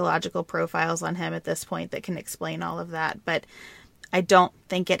of psychological profiles on him at this point that can explain all of that. But I don't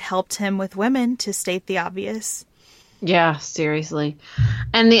think it helped him with women, to state the obvious. Yeah, seriously.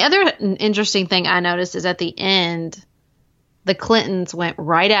 And the other interesting thing I noticed is at the end, the Clintons went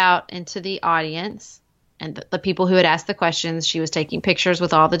right out into the audience, and the people who had asked the questions, she was taking pictures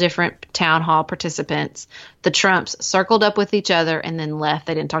with all the different town hall participants. The Trumps circled up with each other and then left.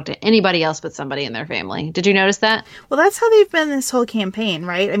 They didn't talk to anybody else but somebody in their family. Did you notice that? Well, that's how they've been this whole campaign,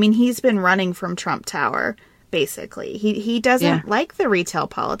 right? I mean, he's been running from Trump Tower, basically. He doesn't like the retail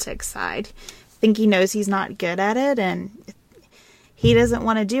politics side. I think he knows he's not good at it, and he doesn't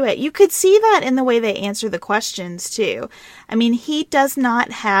want to do it. You could see that in the way they answer the questions, too. I mean, he does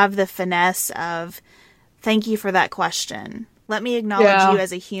not have the finesse of, thank you for that question. Let me acknowledge you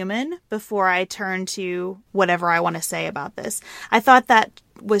as a human before I turn to whatever I want to say about this. I thought that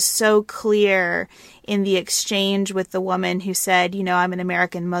was so clear in the exchange with the woman who said, I'm an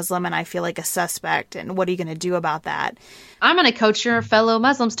American Muslim and I feel like a suspect. And what are you going to do about that? I'm going to coach your fellow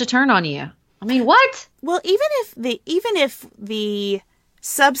Muslims to turn on you. I mean, what? Well, even if the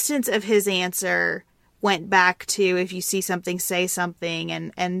substance of his answer went back to, if you see something, say something,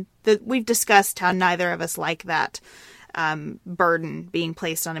 and we've discussed how neither of us like that burden being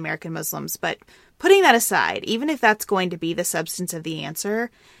placed on American Muslims. But putting that aside, even if that's going to be the substance of the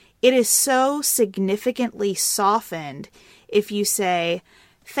answer, it is so significantly softened if you say,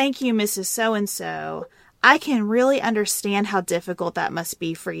 thank you, Mrs. So-and-so. I can really understand how difficult that must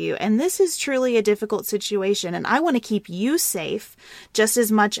be for you. And this is truly a difficult situation. And I want to keep you safe just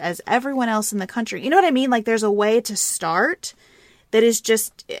as much as everyone else in the country. You know what I mean? Like, there's a way to start that is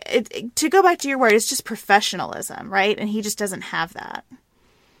just, to go back to your word, it's just professionalism, right? And he just doesn't have that.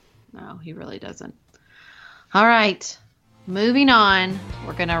 No, he really doesn't. All right. Moving on.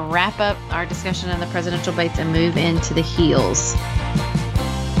 We're going to wrap up our discussion on the presidential debates and move into the heels.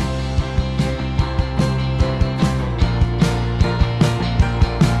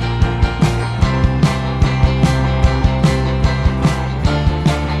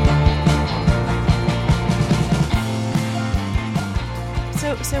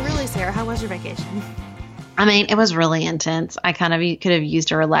 So really, Sarah, how was your vacation? I mean, it was really intense. I kind of could have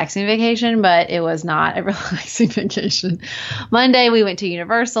used a relaxing vacation, but it was not a relaxing vacation. Monday, we went to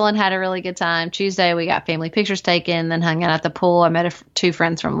Universal and had a really good time. Tuesday, we got family pictures taken, then hung out at the pool. I met two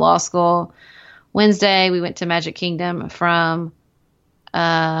friends from law school. Wednesday, we went to Magic Kingdom from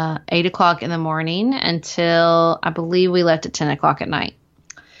 8 o'clock in the morning until I believe we left at 10 o'clock at night.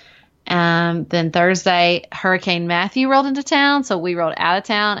 Then Thursday, Hurricane Matthew rolled into town, so we rolled out of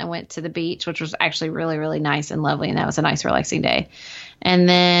town and went to the beach, which was actually really, really nice and lovely, and that was a nice, relaxing day. And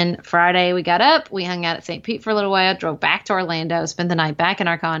then Friday, we got up, we hung out at St. Pete for a little while, drove back to Orlando, spent the night back in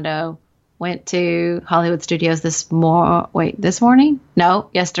our condo, went to Hollywood Studios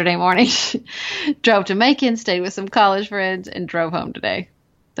yesterday morning, drove to Macon, stayed with some college friends, and drove home today.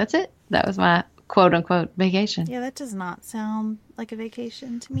 That's it. That was my quote-unquote vacation. Yeah, that does not sound like a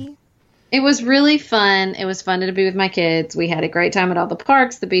vacation to me. It was really fun. It was fun to be with my kids. We had a great time at all the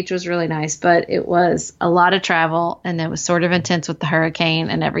parks. The beach was really nice, but it was a lot of travel, and it was sort of intense with the hurricane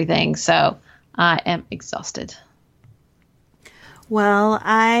and everything. So I am exhausted. Well,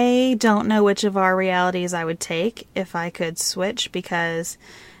 I don't know which of our realities I would take if I could switch, because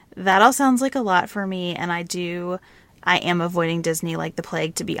that all sounds like a lot for me, and I am avoiding Disney like the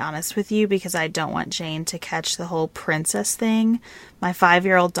plague, to be honest with you, because I don't want Jane to catch the whole princess thing. My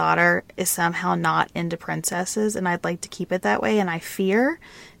 5-year-old daughter is somehow not into princesses, and I'd like to keep it that way, and I fear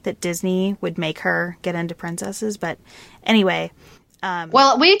that Disney would make her get into princesses. But anyway.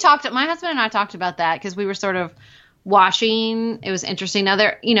 Well, my husband and I talked about that because we were sort of watching. It was interesting. Now,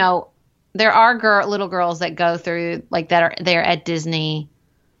 there are little girls that go through, like, that are there at Disney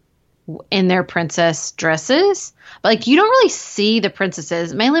in their princess dresses, but like you don't really see the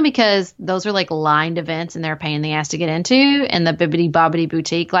princesses, mainly because those are like lined events and they're a pain in the ass to get into, and the Bibbidi Bobbidi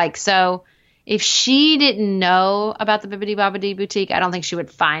Boutique. Like, so if she didn't know about the Bibbidi Bobbidi Boutique, I don't think she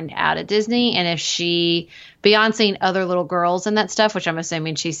would find out at Disney. And if beyond seeing other little girls and that stuff, which I'm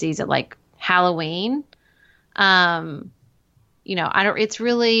assuming she sees at like Halloween, I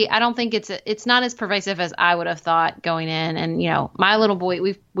don't think it's not as pervasive as I would have thought going in. And, my little boy,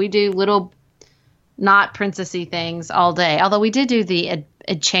 we do little not princessy things all day. Although we did do the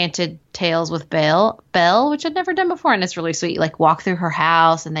Enchanted Tales with Belle, which I'd never done before. And it's really sweet. You like walk through her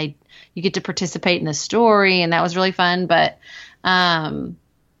house and you get to participate in the story. And that was really fun. But,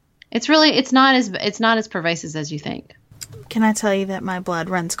 it's not as pervasive as you think. Can I tell you that my blood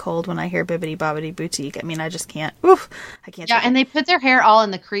runs cold when I hear Bibbidi Bobbidi Boutique? I mean, I just can't. Oof, I can't. Yeah, and they put their hair all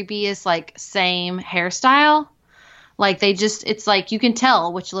in the creepiest, like, same hairstyle. Like, it's like you can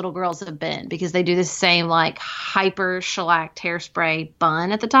tell which little girls have been because they do the same, like, hyper shellacked hairspray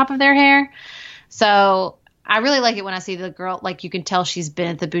bun at the top of their hair. So I really like it when I see the girl, like, you can tell she's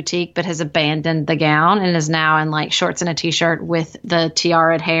been at the boutique but has abandoned the gown and is now in, like, shorts and a T-shirt with the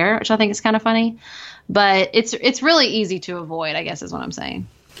tiara'd hair, which I think is kind of funny. But it's really easy to avoid, I guess is what I'm saying.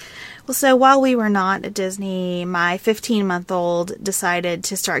 Well, so while we were not at Disney, my 15-month-old decided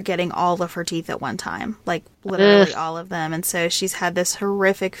to start getting all of her teeth at one time, like literally all of them. And so she's had this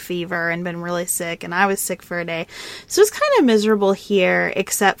horrific fever and been really sick, and I was sick for a day. So it's kind of miserable here,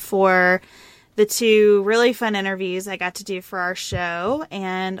 except for the 2 really fun interviews I got to do for our show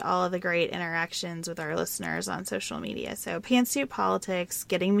and all of the great interactions with our listeners on social media. So Pantsuit Politics,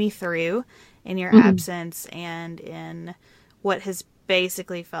 getting me through in your absence and in what has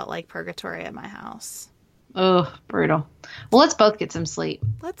basically felt like purgatory at my house. Oh, brutal. Well, let's both get some sleep.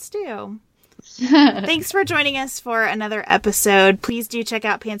 Let's do. Thanks for joining us for another episode. Please do check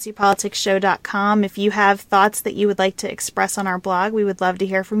out PantsuitPoliticsShow.com. If you have thoughts that you would like to express on our blog, we would love to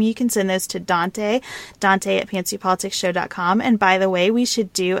hear from you. You can send those to Dante at PantsuitPoliticsShow.com. And by the way, we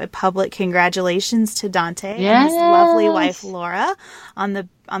should do a public congratulations to Dante and his lovely wife, Laura, on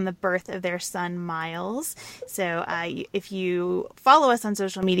on the birth of their son, Miles. So if you follow us on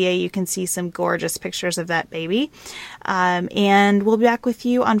social media, you can see some gorgeous pictures of that baby. And we'll be back with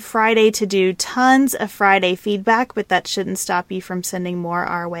you on Friday to do tons of Friday feedback, but that shouldn't stop you from sending more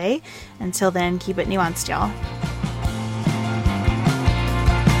our way. Until then, keep it nuanced, y'all.